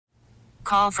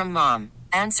Call from mom.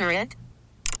 Answer it.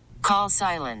 Call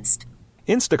silenced.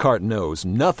 Instacart knows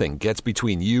nothing gets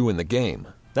between you and the game.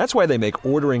 That's why they make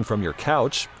ordering from your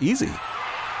couch easy.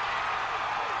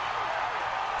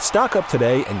 Stock up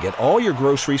today and get all your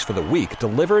groceries for the week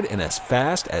delivered in as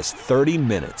fast as 30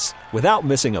 minutes without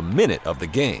missing a minute of the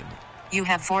game. You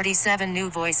have 47 new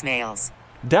voicemails.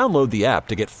 Download the app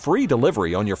to get free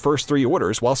delivery on your first 3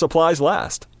 orders while supplies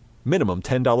last. Minimum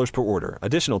 $10 per order.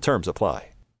 Additional terms apply.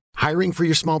 Hiring for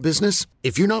your small business?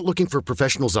 If you're not looking for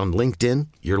professionals on LinkedIn,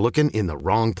 you're looking in the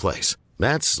wrong place.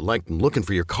 That's like looking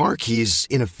for your car keys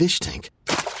in a fish tank.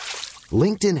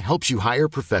 LinkedIn helps you hire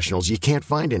professionals you can't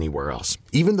find anywhere else,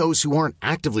 even those who aren't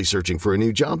actively searching for a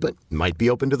new job but might be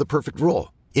open to the perfect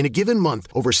role. In a given month,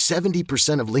 over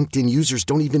 70% of LinkedIn users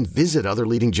don't even visit other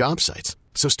leading job sites.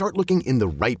 So start looking in the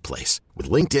right place. With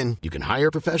LinkedIn, you can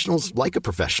hire professionals like a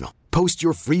professional. Post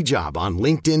your free job on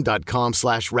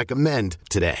linkedin.com/recommend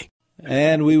today.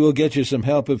 And we will get you some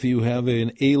help if you have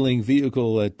an ailing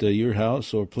vehicle at your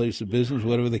house or place of business,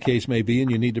 whatever the case may be, and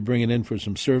you need to bring it in for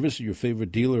some service at your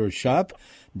favorite dealer or shop.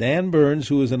 Dan Burns,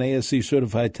 who is an ASC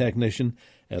certified technician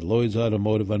at Lloyd's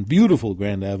Automotive on beautiful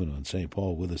Grand Avenue in St.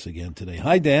 Paul, with us again today.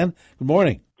 Hi, Dan. Good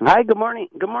morning. Hi, good morning.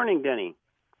 Good morning, Denny.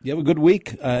 You have a good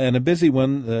week and a busy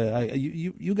one.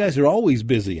 You guys are always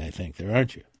busy, I think, there,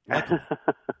 aren't you?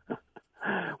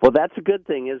 Well, that's a good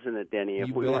thing, isn't it, Denny? If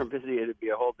we bet. weren't busy, it'd be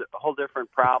a whole different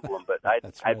problem. But Right.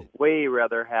 I'd way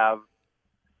rather have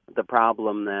the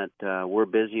problem that we're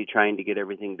busy trying to get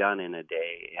everything done in a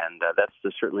day, and that's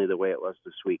certainly the way it was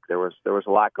this week. There was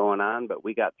a lot going on, but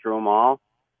we got through them all,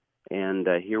 and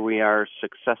here we are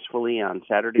successfully on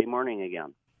Saturday morning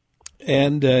again.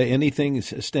 And anything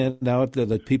stand out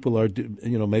that people are,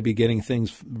 maybe getting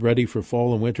things ready for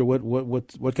fall and winter?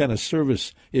 What kind of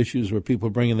service issues were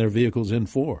people bringing their vehicles in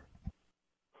for?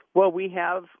 Well, we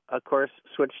have, of course,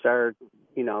 switched our,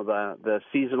 the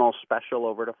seasonal special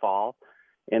over to fall,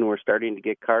 and we're starting to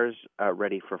get cars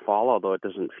ready for fall. Although it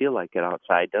doesn't feel like it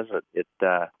outside, does it?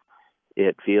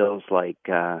 It feels like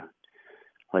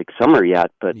summer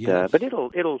yet, but Yes. but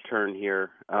it'll turn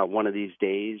here one of these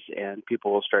days, and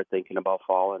people will start thinking about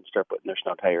fall and start putting their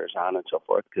snow tires on and so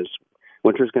forth, because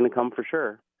winter's going to come for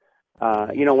sure.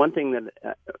 One thing that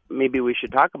maybe we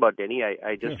should talk about, Denny,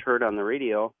 I just heard on the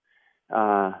radio,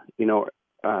 last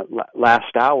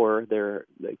hour,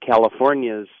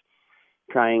 California's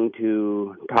trying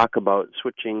to talk about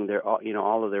switching their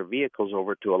all of their vehicles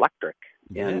over to electric.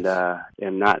 Yes.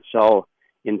 and not sell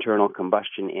internal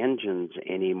combustion engines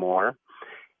anymore.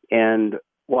 And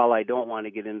while I don't want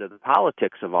to get into the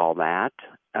politics of all that,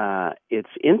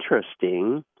 it's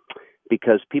interesting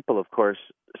because people, of course,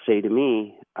 say to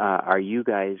me, are you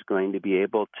guys going to be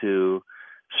able to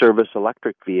service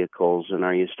electric vehicles? And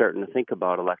are you starting to think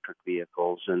about electric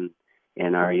vehicles? And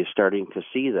are you starting to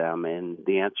see them? And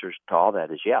the answer to all that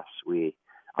is yes, we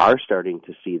are starting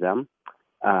to see them.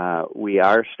 We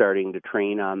are starting to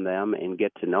train on them and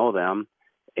get to know them.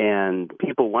 And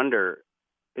people wonder,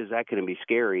 is that going to be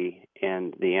scary?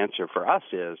 And the answer for us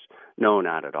is no,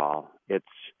 not at all. It's,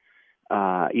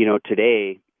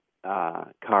 today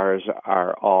cars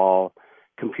are all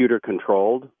computer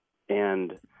controlled,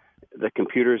 and the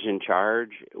computer's in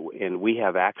charge, and we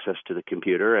have access to the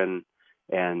computer and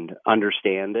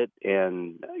understand it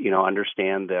and,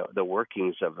 understand the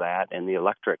workings of that. And the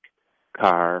electric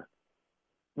car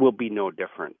will be no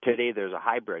different. Today there's a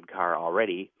hybrid car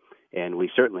already, and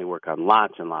we certainly work on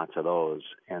lots and lots of those.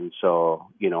 And so,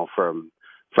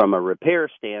 from a repair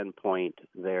standpoint,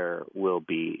 there will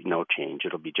be no change.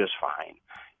 It'll be just fine.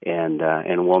 And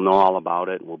we'll know all about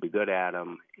it. We'll be good at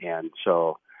them. And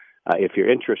so if you're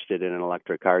interested in an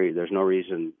electric car, there's no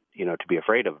reason, to be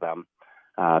afraid of them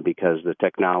because the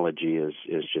technology is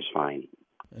just fine.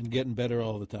 And getting better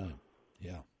all the time.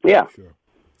 Yeah. Yeah. Sure.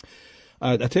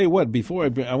 I tell you what, before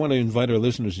I want to invite our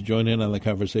listeners to join in on the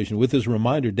conversation. With this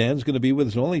reminder, Dan's going to be with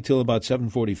us only till about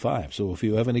 7:45. So if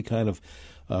you have any kind of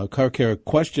car care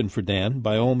question for Dan,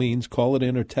 by all means, call it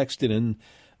in or text it in.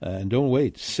 And don't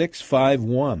wait,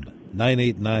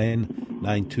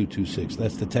 651-989-9226.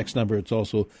 That's the text number. It's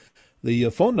also the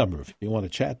phone number if you want to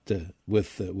chat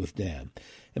with Dan.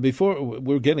 And before,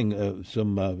 we're getting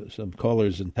some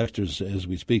callers and texters as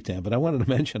we speak, Dan, but I wanted to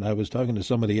mention I was talking to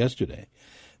somebody yesterday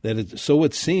that it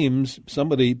seems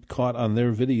somebody caught on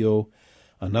their video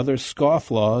another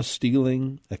scofflaw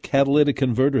stealing a catalytic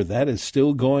converter. That is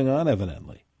still going on,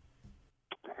 evidently.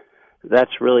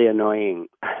 That's really annoying.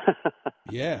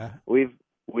 Yeah. We've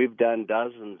done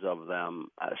dozens of them,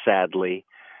 sadly.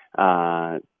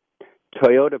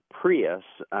 Toyota Prius,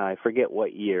 I forget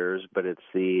what years, but it's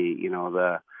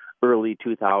the early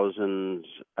 2000s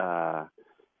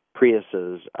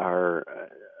Priuses are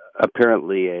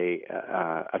apparently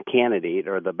a candidate,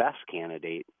 or the best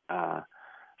candidate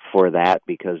for that,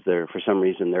 because for some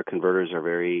reason their converters are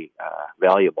very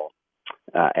valuable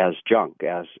as junk,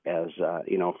 as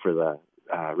for the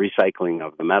recycling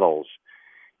of the metals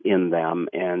in them.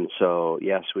 And so,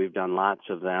 yes, we've done lots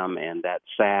of them, and that's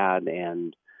sad.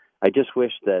 And I just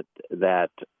wish that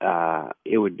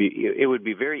it would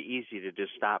be very easy to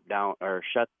just stop down or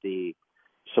shut the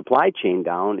supply chain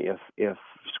down if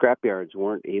scrapyards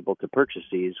weren't able to purchase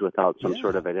these without some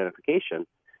sort of identification.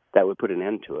 That would put an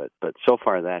end to it. But so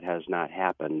far that has not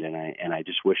happened, and I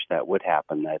just wish that would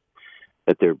happen, that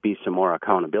there'd be some more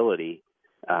accountability,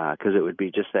 because it would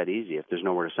be just that easy. If there's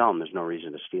nowhere to sell them, there's no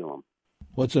reason to steal them.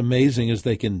 What's amazing is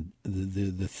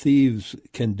the thieves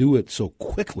can do it so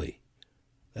quickly.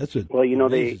 That's it. Well,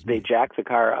 they jack the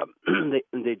car up.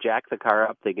 they jack the car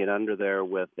up. They get under there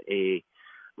with a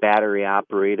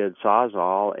battery-operated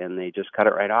Sawzall, and they just cut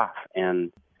it right off.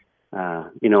 And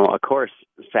of course,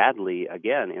 sadly,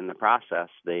 again, in the process,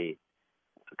 they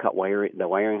cut the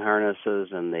wiring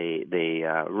harnesses, and they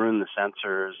ruin the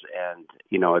sensors, and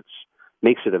it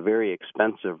makes it a very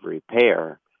expensive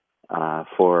repair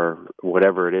for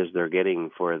whatever it is they're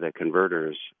getting for the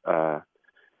converters.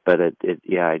 But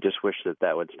I just wish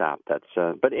that would stop. That's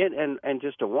and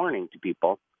just a warning to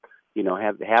people.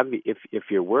 If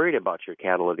you're worried about your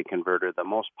catalytic converter, the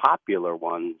most popular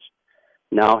ones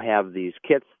now have these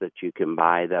kits that you can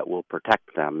buy that will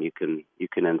protect them. You can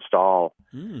install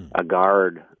a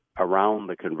guard around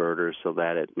the converter so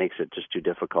that it makes it just too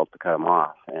difficult to cut them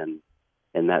off, and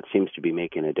that seems to be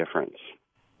making a difference.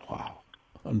 Wow,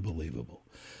 unbelievable!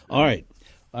 All right.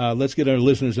 Let's get our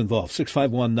listeners involved.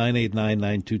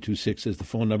 651-989-9226 is the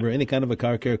phone number. Any kind of a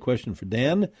car care question for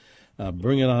Dan,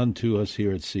 bring it on to us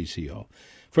here at CCO.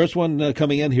 First one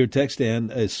coming in here, text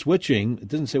Dan, is switching. It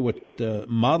doesn't say what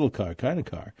model car, kind of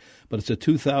car, but it's a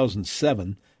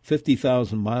 2007,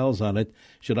 50,000 miles on it.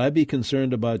 Should I be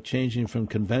concerned about changing from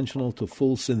conventional to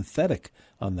full synthetic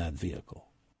on that vehicle?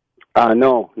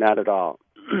 No, not at all.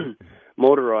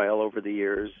 Motor oil over the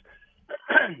years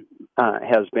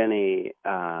has been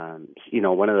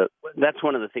that's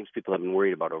one of the things people have been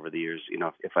worried about over the years.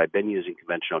 If I've been using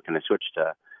conventional, can I switch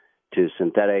to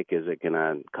synthetic? Is it going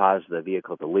to cause the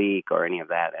vehicle to leak or any of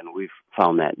that? And we've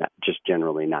found that just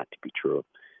generally not to be true.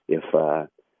 If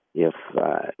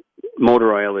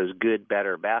motor oil is good,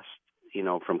 better, best,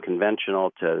 from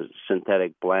conventional to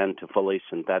synthetic blend to fully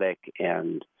synthetic,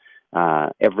 and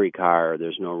every car,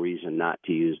 there's no reason not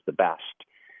to use the best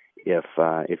if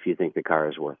you think the car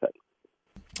is worth it.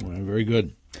 Well, very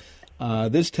good.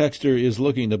 This texter is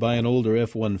looking to buy an older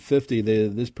F-150.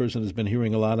 This person has been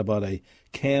hearing a lot about a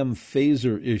cam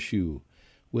phaser issue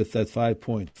with that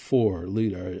 5.4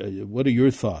 liter. What are your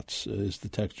thoughts, is the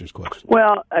texter's question?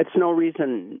 Well, it's no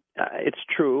reason. It's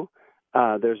true.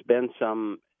 There's been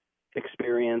some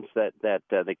experience that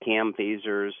the cam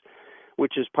phasers,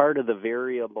 which is part of the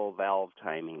variable valve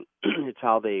timing, it's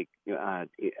how they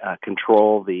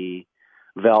control the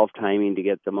valve timing to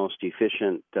get the most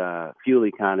efficient fuel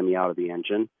economy out of the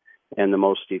engine and the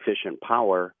most efficient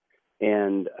power.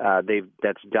 And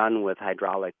that's done with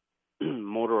hydraulic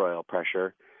motor oil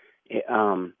pressure.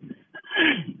 And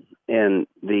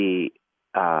they've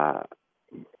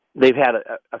had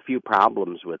a few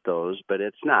problems with those, but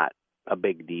it's not a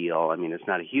big deal. I mean, it's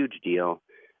not a huge deal.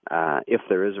 If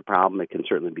there is a problem, it can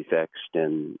certainly be fixed,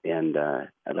 and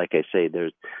like I say,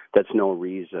 that's no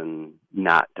reason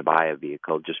not to buy a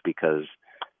vehicle just because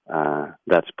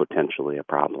that's potentially a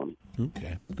problem.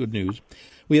 Okay, good news.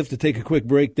 We have to take a quick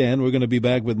break, Dan. We're going to be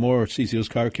back with more CCO's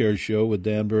Car Care Show with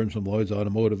Dan Burns from Lloyd's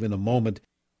Automotive in a moment.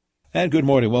 And good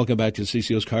morning. Welcome back to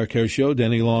CCO's Car Care Show.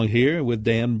 Denny Long here with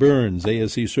Dan Burns,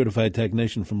 ASE certified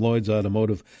technician from Lloyd's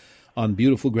Automotive on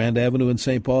beautiful Grand Avenue in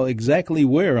St. Paul. Exactly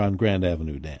where on Grand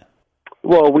Avenue, Dan?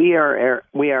 Well, we are at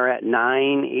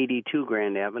 982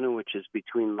 Grand Avenue, which is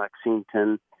between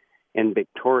Lexington and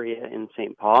Victoria in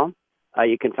St. Paul.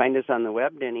 You can find us on the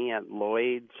web, Denny, at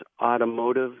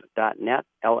lloydsautomotive.net,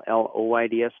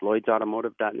 LLOYDS,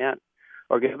 lloydsautomotive.net,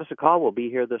 or give us a call. We'll be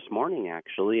here this morning,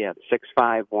 actually, at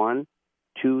 651-228-1316.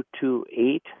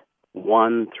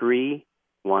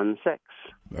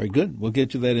 Very good. We'll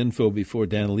get you that info before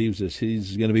Dan leaves us.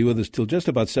 He's going to be with us till just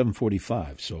about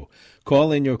 7:45. So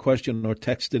call in your question or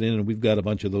text it in, and we've got a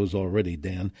bunch of those already,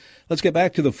 Dan. Let's get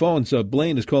back to the phones.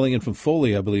 Blaine is calling in from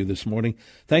Foley, I believe, this morning.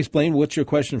 Thanks, Blaine. What's your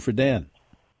question for Dan?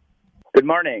 Good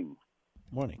morning.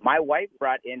 Morning. My wife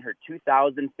brought in her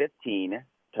 2015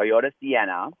 Toyota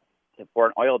Sienna for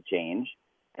an oil change,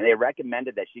 and they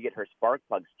recommended that she get her spark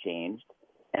plugs changed,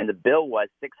 and the bill was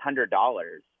 $600.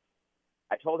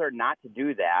 I told her not to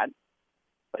do that,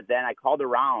 but then I called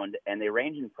around, and they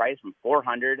range in price from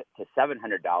 $400 to $700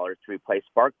 to replace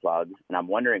spark plugs, and I'm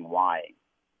wondering why.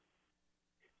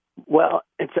 Well,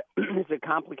 it's a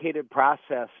complicated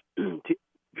process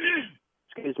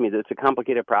it's a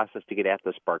complicated process to get at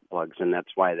the spark plugs, and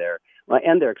that's why they're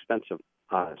expensive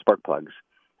spark plugs.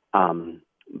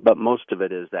 But most of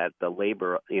it is that the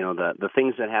labor, the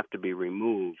things that have to be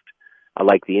removed,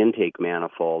 like the intake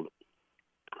manifold,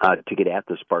 to get at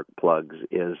the spark plugs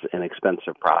is an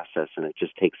expensive process, and it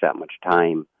just takes that much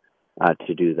time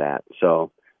to do that.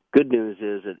 So good news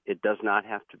is it does not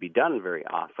have to be done very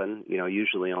often,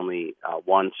 usually only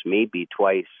once, maybe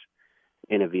twice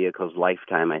in a vehicle's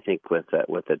lifetime. I think with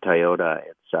the Toyota,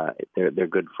 they're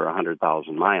good for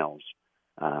 100,000 miles.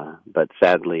 But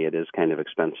sadly, it is kind of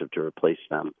expensive to replace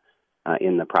them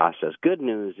in the process. Good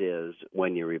news is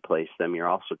when you replace them, you're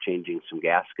also changing some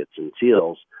gaskets and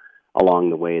seals along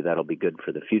the way. That'll be good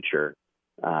for the future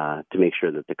to make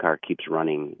sure that the car keeps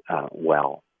running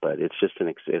well. But it's just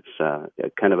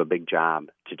kind of a big job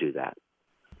to do that.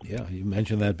 Yeah, you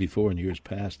mentioned that before in years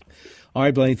past. All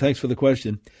right, Blaine, thanks for the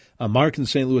question. Mark in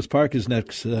St. Louis Park is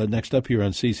next up here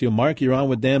on CCO. Mark, you're on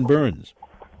with Dan Burns.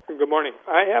 Good morning.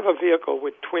 I have a vehicle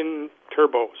with twin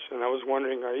turbos, and I was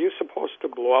wondering, are you supposed to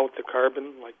blow out the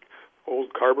carbon like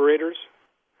old carburetors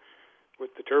with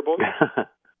the turbos?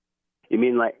 You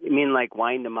mean like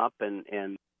wind them up and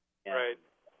right.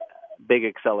 Big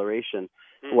acceleration?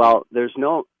 Mm-hmm. Well, there's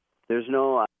no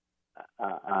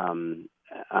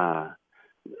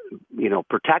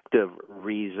protective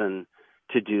reason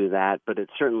to do that, but it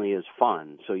certainly is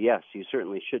fun. So yes, you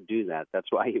certainly should do that. That's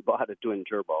why you bought a twin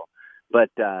turbo. But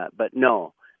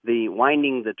no, the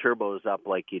winding the turbos up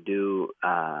like you do,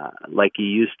 like you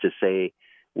used to say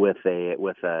with a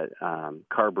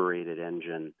carbureted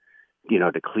engine,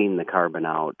 to clean the carbon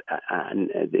out,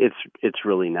 it's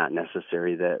really not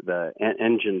necessary. The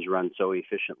engines run so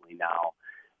efficiently now,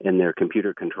 and they're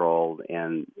computer controlled,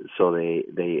 and so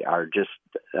they are just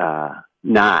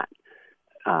not.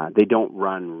 They don't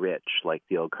run rich like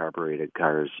the old carbureted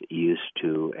cars used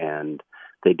to, and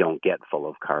they don't get full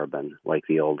of carbon like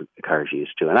the old cars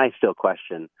used to. And I still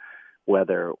question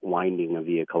whether winding a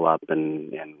vehicle up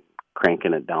and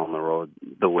cranking it down the road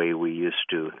the way we used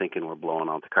to, thinking we're blowing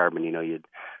out the carbon, you'd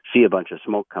see a bunch of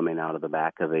smoke coming out of the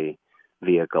back of a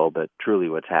vehicle, but truly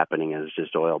what's happening is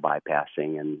just oil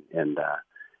bypassing, and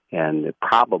it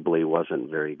probably wasn't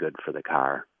very good for the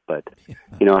car. But,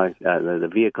 the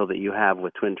vehicle that you have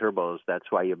with twin turbos,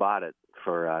 that's why you bought it,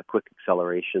 for quick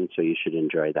acceleration, so you should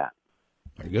enjoy that.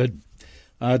 Very good.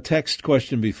 Text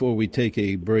question before we take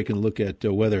a break and look at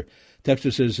weather.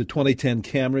 Texter says a 2010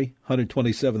 Camry,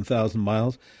 127,000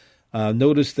 miles.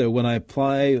 Notice that when I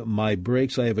apply my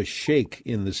brakes, I have a shake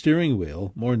in the steering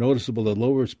wheel, more noticeable at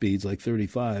lower speeds like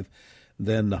 35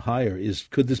 than the higher.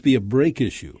 Could this be a brake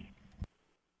issue?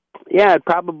 Yeah, it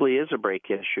probably is a brake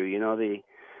issue.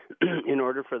 In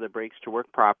order for the brakes to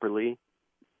work properly,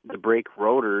 the brake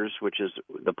rotors, which is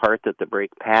the part that the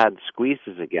brake pad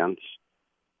squeezes against,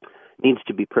 needs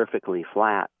to be perfectly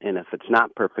flat. And if it's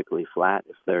not perfectly flat,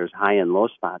 if there's high and low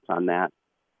spots on that,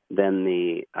 then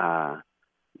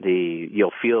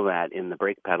you'll feel that in the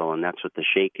brake pedal, and that's what the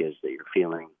shake is that you're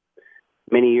feeling.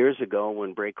 Many years ago,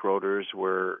 when brake rotors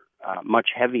were much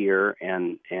heavier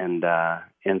and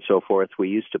so forth, we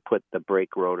used to put the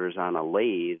brake rotors on a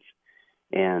lathe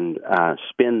and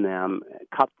spin them,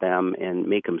 cut them, and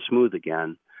make them smooth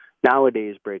again.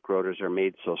 Nowadays, brake rotors are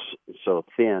made so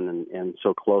thin and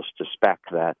so close to spec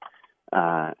that,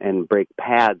 and brake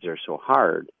pads are so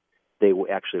hard, they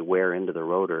actually wear into the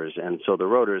rotors. And so the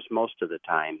rotors, most of the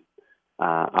time,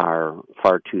 are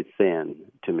far too thin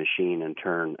to machine and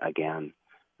turn again.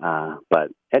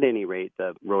 But at any rate,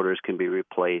 the rotors can be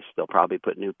replaced. They'll probably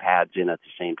put new pads in at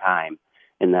the same time,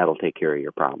 and that'll take care of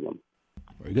your problem.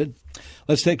 Very good.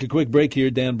 Let's take a quick break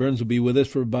here. Dan Burns will be with us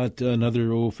for about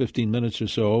another 15 minutes or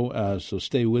so, so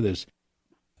stay with us.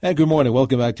 And good morning.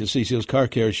 Welcome back to CCO's Car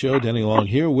Care Show. Danny Long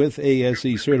here with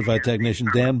ASE Certified Technician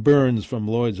Dan Burns from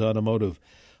Lloyd's Automotive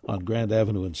on Grand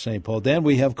Avenue in St. Paul. Dan,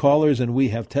 we have callers and we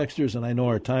have texters, and I know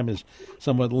our time is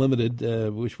somewhat limited.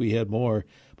 Wish we had more.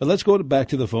 But let's go back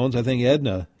to the phones. I think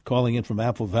Edna calling in from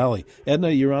Apple Valley. Edna,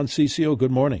 you're on CCO.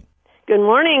 Good morning. Good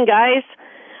morning, guys.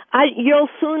 You'll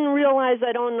soon realize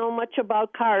I don't know much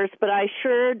about cars, but I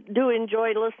sure do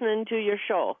enjoy listening to your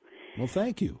show. Well,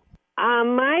 thank you.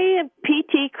 My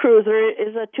PT Cruiser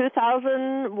is a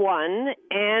 2001,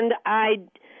 and I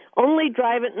only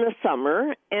drive it in the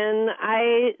summer. And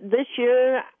this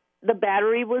year, the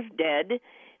battery was dead.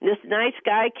 This nice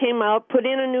guy came out, put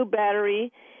in a new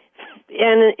battery,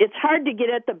 and it's hard to get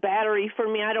at the battery for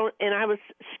me. I was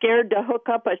scared to hook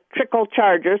up a trickle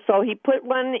charger, so he put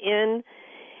one in.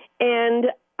 And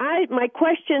my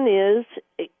question is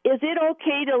it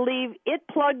okay to leave it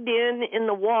plugged in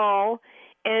the wall,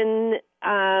 and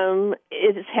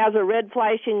it has a red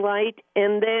flashing light,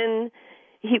 and then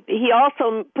he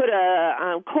also put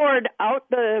a cord out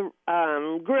the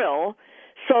grill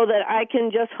so that I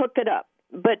can just hook it up.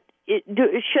 But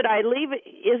should I leave it?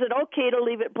 Is it okay to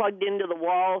leave it plugged into the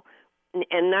wall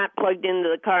and not plugged into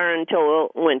the car until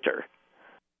winter?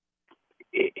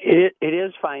 It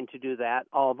is fine to do that,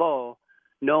 although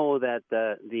know that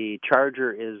the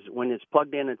charger is, when it's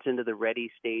plugged in, it's into the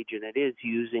ready stage, and it is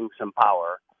using some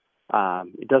power.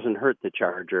 It doesn't hurt the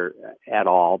charger at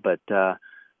all, but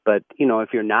if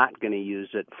you're not going to use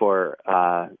it for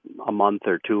a month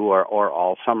or two or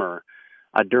all summer,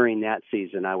 during that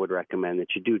season, I would recommend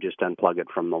that you do just unplug it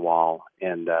from the wall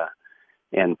and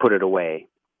put it away.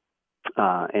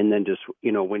 And then just,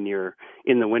 when you're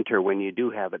in the winter, when you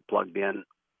do have it plugged in,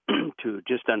 to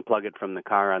just unplug it from the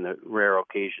car on the rare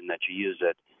occasion that you use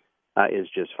it is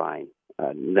just fine.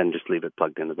 Then just leave it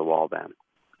plugged into the wall then.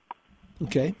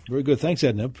 Okay, very good. Thanks,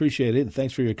 Edna. Appreciate it. And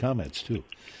thanks for your comments, too.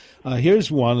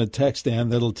 Here's one, a text, Dan,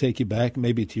 that'll take you back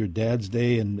maybe to your dad's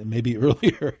day and maybe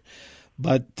earlier.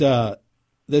 But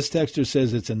this texter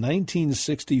says it's a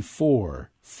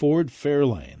 1964 Ford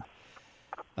Fairlane.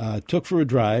 Took for a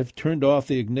drive, turned off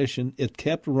the ignition. It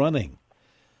kept running.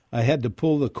 I had to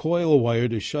pull the coil wire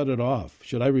to shut it off.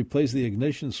 Should I replace the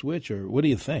ignition switch, or what do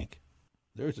you think?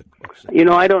 There's a question.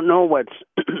 I don't know what's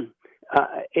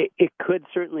it could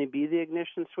certainly be the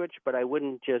ignition switch, but I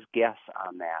wouldn't just guess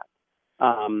on that.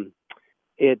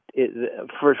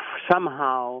 For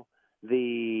somehow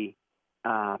the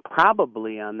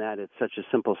probably on that, it's such a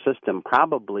simple system,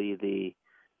 probably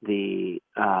the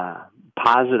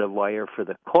positive wire for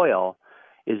the coil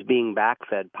is being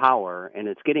backfed power, and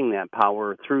it's getting that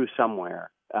power through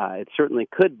somewhere. It certainly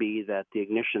could be that the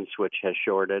ignition switch has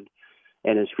shorted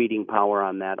and is feeding power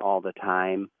on that all the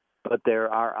time, but there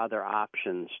are other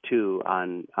options, too,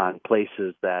 on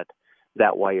places that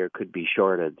wire could be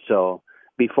shorted. So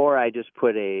before I just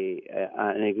put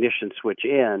an ignition switch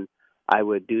in, I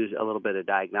would do a little bit of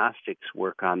diagnostics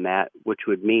work on that, which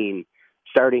would mean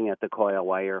starting at the coil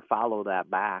wire, follow that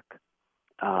back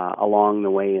along the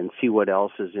way and see what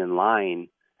else is in line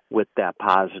with that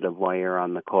positive wire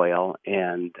on the coil,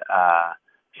 and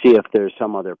see if there's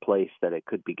some other place that it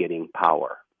could be getting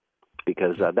power,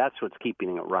 because that's what's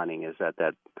keeping it running, is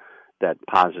that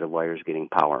positive wire is getting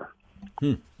power.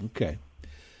 Okay.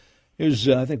 Here's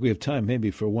I think we have time maybe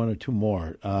for one or two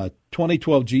more.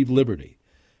 2012 Jeep Liberty.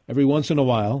 Every once in a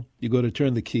while, you go to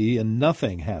turn the key and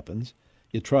nothing happens.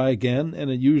 You try again, and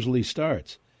it usually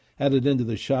starts. Had it into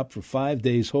the shop for 5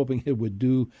 days, hoping it would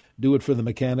do it for the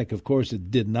mechanic. Of course, it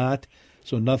did not,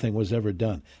 so nothing was ever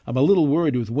done. I'm a little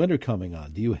worried with winter coming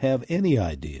on. Do you have any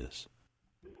ideas?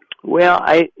 Well,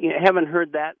 I haven't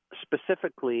heard that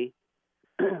specifically,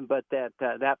 but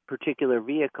that particular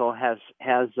vehicle has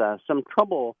some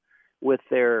trouble with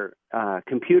their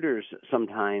computers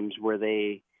sometimes, where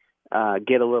they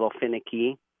get a little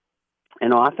finicky.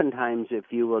 And oftentimes, if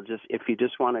you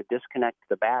just want to disconnect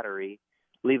the battery,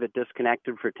 leave it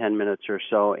disconnected for 10 minutes or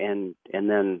so, and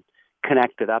then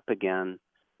connect it up again,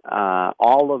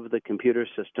 all of the computer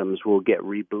systems will get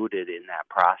rebooted in that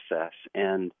process.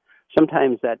 And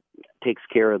sometimes that takes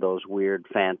care of those weird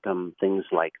phantom things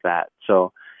like that.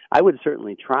 So I would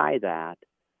certainly try that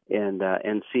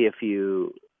and see if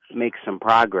you make some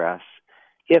progress.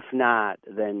 If not,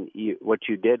 then what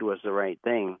you did was the right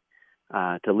thing,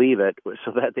 to leave it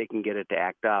so that they can get it to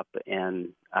act up. And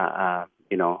I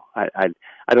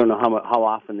don't know how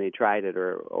often they tried it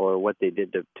or what they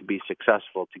did to be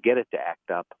successful to get it to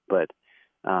act up, but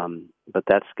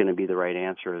that's going to be the right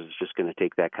answer. It's just going to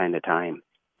take that kind of time.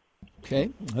 Okay,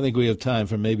 I think we have time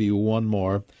for maybe one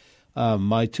more.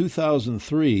 My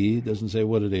 2003, doesn't say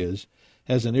what it is,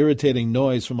 has an irritating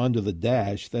noise from under the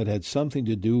dash that had something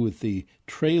to do with the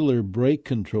trailer brake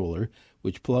controller,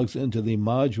 which plugs into the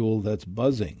module that's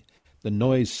buzzing. The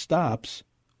noise stops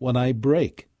when I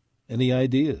brake. Any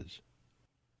ideas?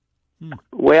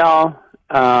 Well,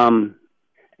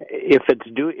 if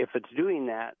it's doing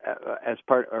that as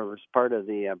part of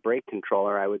the brake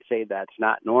controller, I would say that's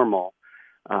not normal.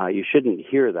 You shouldn't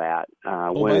hear that.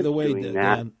 When by the way, Dan,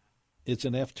 Dan, it's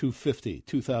an F-250,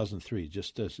 2003.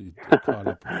 Just as caught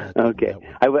up with that. Okay,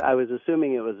 I was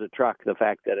assuming it was a truck. The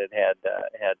fact that it had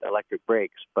electric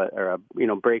brakes,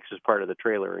 brakes as part of the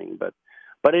trailering. But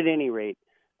at any rate,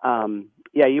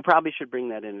 you probably should bring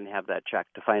that in and have that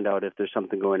checked to find out if there's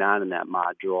something going on in that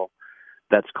module.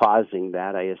 that's causing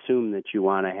that. I assume that you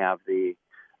want to have the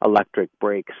electric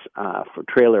brakes for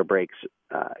trailer brakes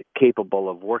capable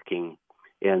of working,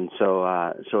 and so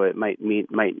it might mean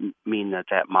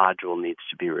that module needs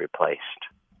to be replaced.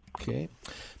 Okay.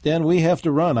 Dan, we have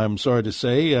to run, I'm sorry to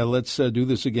say. Let's do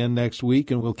this again next week,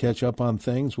 and we'll catch up on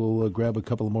things. We'll grab a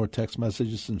couple of more text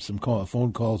messages and some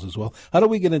phone calls as well. How do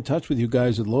we get in touch with you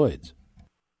guys at Lloyd's?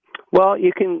 Well,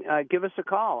 you can give us a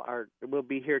call. We'll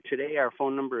be here today. Our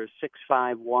phone number is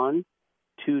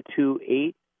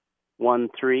 651-228-1316.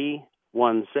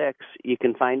 You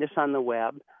can find us on the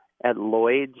web at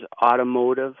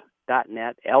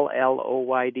LloydsAutomotive.net,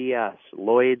 LLOYDS,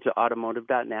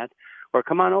 LloydsAutomotive.net. Or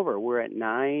come on over. We're at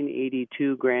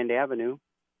 982 Grand Avenue,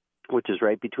 which is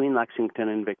right between Lexington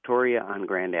and Victoria on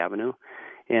Grand Avenue,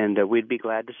 and we'd be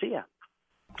glad to see you.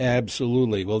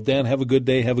 Absolutely. Well, Dan, have a good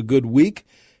day, have a good week,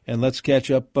 and let's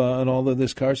catch up on all of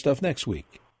this car stuff next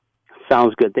week.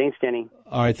 Sounds good. Thanks, Denny.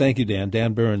 All right, thank you, Dan.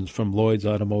 Dan Burns from Lloyd's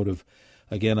Automotive,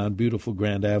 again on beautiful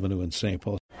Grand Avenue in St.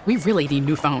 Paul. We really need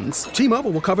new phones. T-Mobile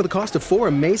will cover the cost of 4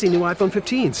 amazing new iPhone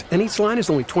 15s, and each line is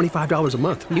only $25 a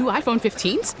month. New iPhone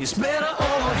 15s? It's better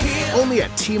over here. Only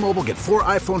at T-Mobile, get 4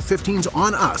 iPhone 15s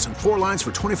on us and 4 lines for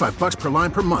 $25 per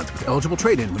line per month with eligible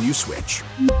trade-in when you switch.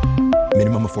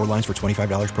 Minimum of 4 lines for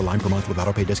 $25 per line per month with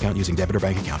autopay discount using debit or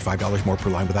bank account. $5 more per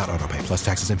line without autopay, plus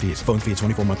taxes and fees. Phone fee at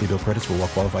 24 monthly bill credits for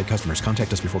well-qualified customers.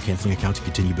 Contact us before canceling account to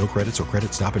continue bill credits or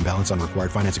credit stop and balance on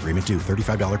required finance agreement due.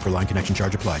 $35 per line connection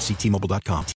charge applies. See T-Mobile.com.